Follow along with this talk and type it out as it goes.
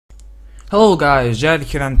Hello guys, Jared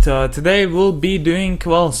here, and today we'll be doing,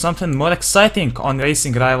 well, something more exciting on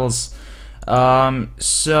Racing Rivals.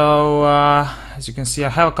 As you can see, I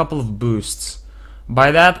have a couple of boosts.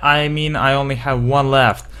 By that I mean I only have one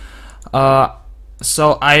left.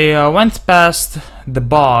 So I went past the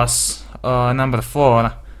boss, number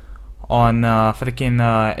 4, on freaking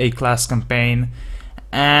A-class campaign,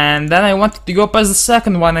 and then I wanted to go past the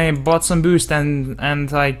second one. I bought some boost, and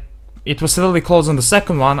it was really close on the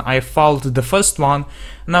second one. I fouled the first one,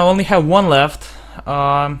 and I only have one left.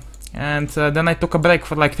 Then I took a break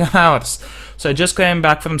for like 10 hours. So I just came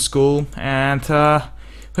back from school, and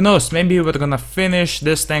who knows, maybe we're gonna finish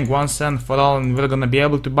this thing once and for all, and we're gonna be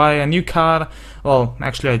able to buy a new car. Well,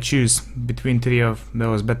 actually I choose between 3 of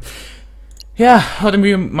those, but yeah, or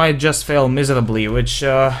we might just fail miserably, which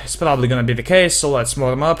is probably gonna be the case, so let's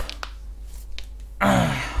warm up.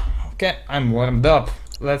 Okay, I'm warmed up.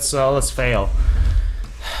 Let's fail.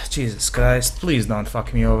 Jesus Christ, please don't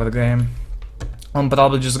fuck me over the game. I'm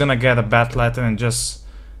probably just gonna get a bad letter and just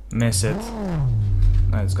miss it.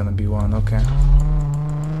 It's gonna be one, okay.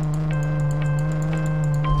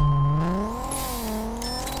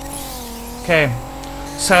 Okay,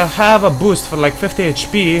 so I have a boost for like 50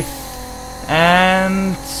 HP,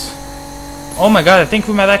 and oh my god, I think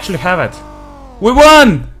we might actually have it. We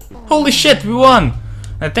won! Holy shit, we won!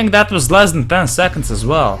 I think that was less than 10 seconds as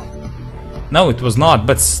well. No, it was not,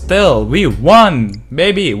 but still, we won!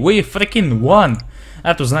 Baby, we freaking won!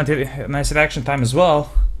 That was a nice reaction time as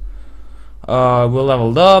well. We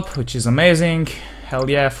leveled up, which is amazing.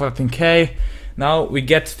 Hell yeah, 14k. Now we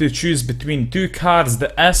get to choose between two cars,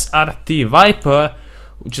 the SRT Viper,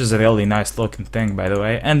 which is a really nice looking thing by the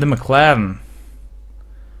way, and the McLaren,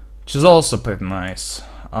 which is also pretty nice.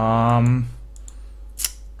 I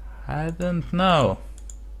don't know.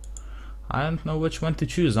 I don't know which one to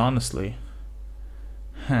choose, honestly.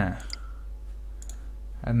 I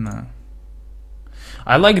don't know.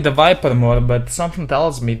 I like the Viper more, but something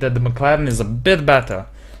tells me that the McLaren is a bit better.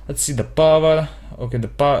 Let's see the power. Okay,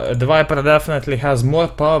 the Viper definitely has more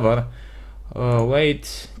power.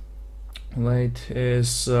 Weight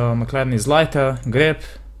is McLaren is lighter. Grip.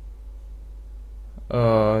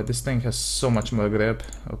 This thing has so much more grip.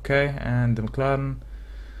 Okay, and the McLaren,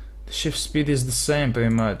 the shift speed is the same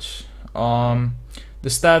pretty much. The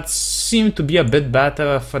stats seem to be a bit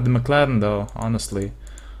better for the McLaren though, honestly.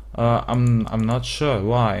 I'm not sure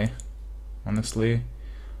why. Honestly,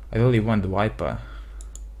 I really want the Viper.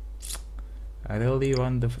 I really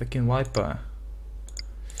want the freaking Viper.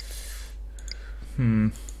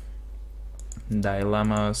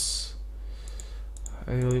 Dilemmas.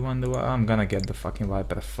 I really want the. I'm gonna get the fucking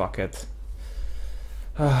Viper. Fuck it.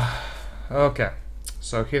 Okay,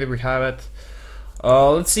 so here we have it.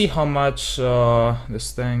 Let's see how much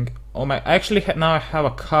this thing. Oh my! Actually, now I have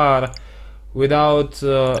a car without.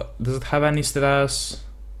 Does it have any stress?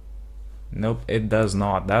 Nope, it does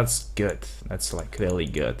not. That's good. That's like really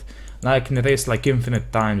good. Now I can race like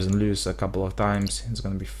infinite times and lose a couple of times. It's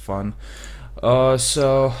gonna be fun.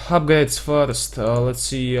 So upgrades first. Let's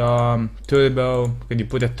see. Turbo. Can you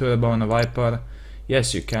put a turbo on a Viper?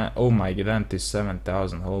 Yes, you can. Oh my god, is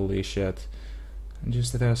 7,000. Holy shit.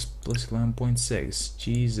 Just res plus 11.6.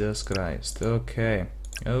 Jesus Christ. Okay.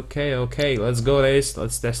 Okay, let's go race.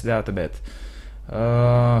 Let's test it out a bit.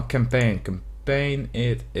 Campaign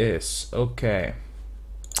it is. Okay.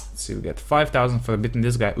 Let's see, we get 5,000 for beating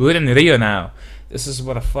this guy. We're in Rio now. This is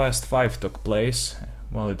where the first 5 took place.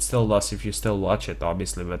 Well, it still does if you still watch it,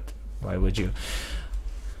 obviously, but why would you?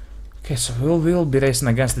 Okay, so we'll be racing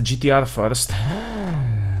against the GTR first.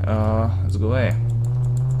 Let's go away.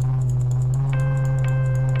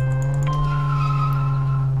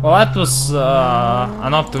 Well, that was a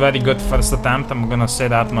not very good first attempt, I'm gonna say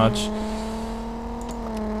that much.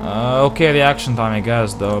 Okay reaction time, I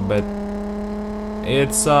guess, though, but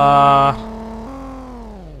it's I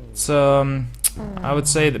would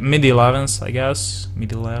say mid-11s, I guess.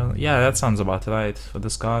 Mid-11, yeah, that sounds about right for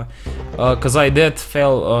this car. Cause I did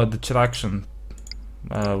fail the traction.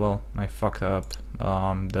 Well, I fucked up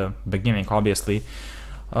the beginning, obviously.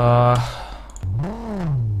 So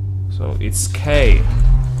it's K.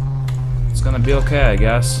 It's gonna be okay, I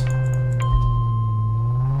guess.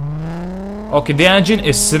 Okay, the engine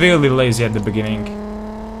is really lazy at the beginning.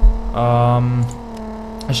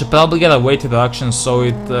 I should probably get a weight reduction so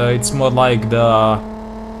it's more like the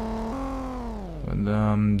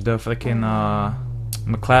freaking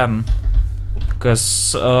McLaren.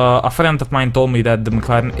 Because a friend of mine told me that the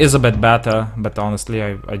McLaren is a bit better, but honestly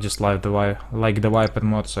I just like the Viper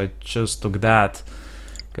more, so I just took that.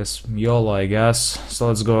 Because YOLO, I guess. So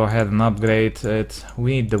let's go ahead and upgrade it.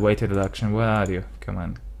 We need the weight reduction. Where are you? Come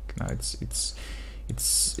on. No, it's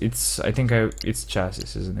I think it's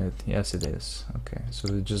chassis, isn't it? Yes, it is. Okay, so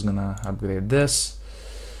we're just gonna upgrade this.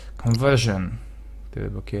 Conversion to the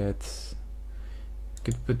bucket.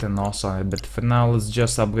 Could put an OS on it, but for now let's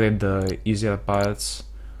just upgrade the easier parts,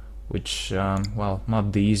 which well,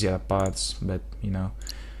 not the easier parts, but you know,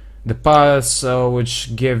 the parts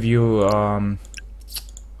which give you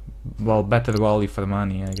well, better value for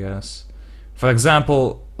money, I guess. For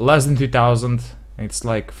example, less than 2000, it's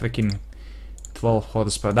like freaking 12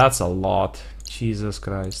 horsepower. That's a lot. Jesus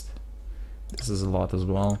Christ, this is a lot as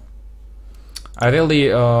well. I really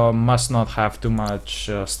must not have too much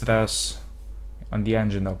stress on the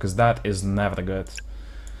engine though, because that is never good.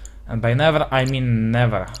 And by never, I mean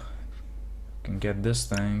never. You can get this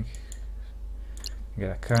thing.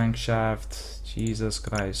 Get a crankshaft. Jesus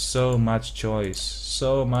Christ, so much choice.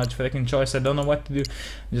 So much freaking choice. I don't know what to do.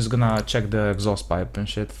 I'm just gonna check the exhaust pipe and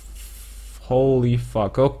shit. Holy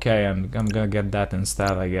fuck. Okay, I'm gonna get that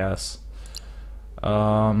instead, I guess.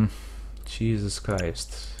 Jesus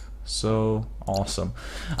Christ. So awesome.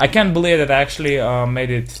 I can't believe that I actually made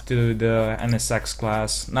it to the NSX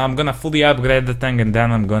class. Now I'm gonna fully upgrade the thing and then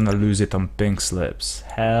I'm gonna lose it on pink slips.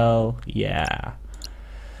 Hell yeah.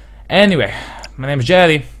 Anyway, my name is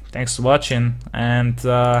Jerry. Thanks for watching, and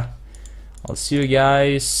I'll see you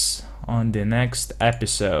guys on the next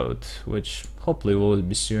episode, which hopefully will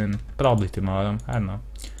be soon. Probably tomorrow. I don't know.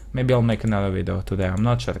 Maybe I'll make another video today. I'm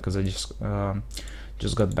not sure because I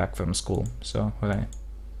just got back from school. So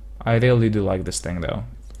I really do like this thing though.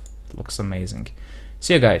 It looks amazing.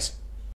 See you guys.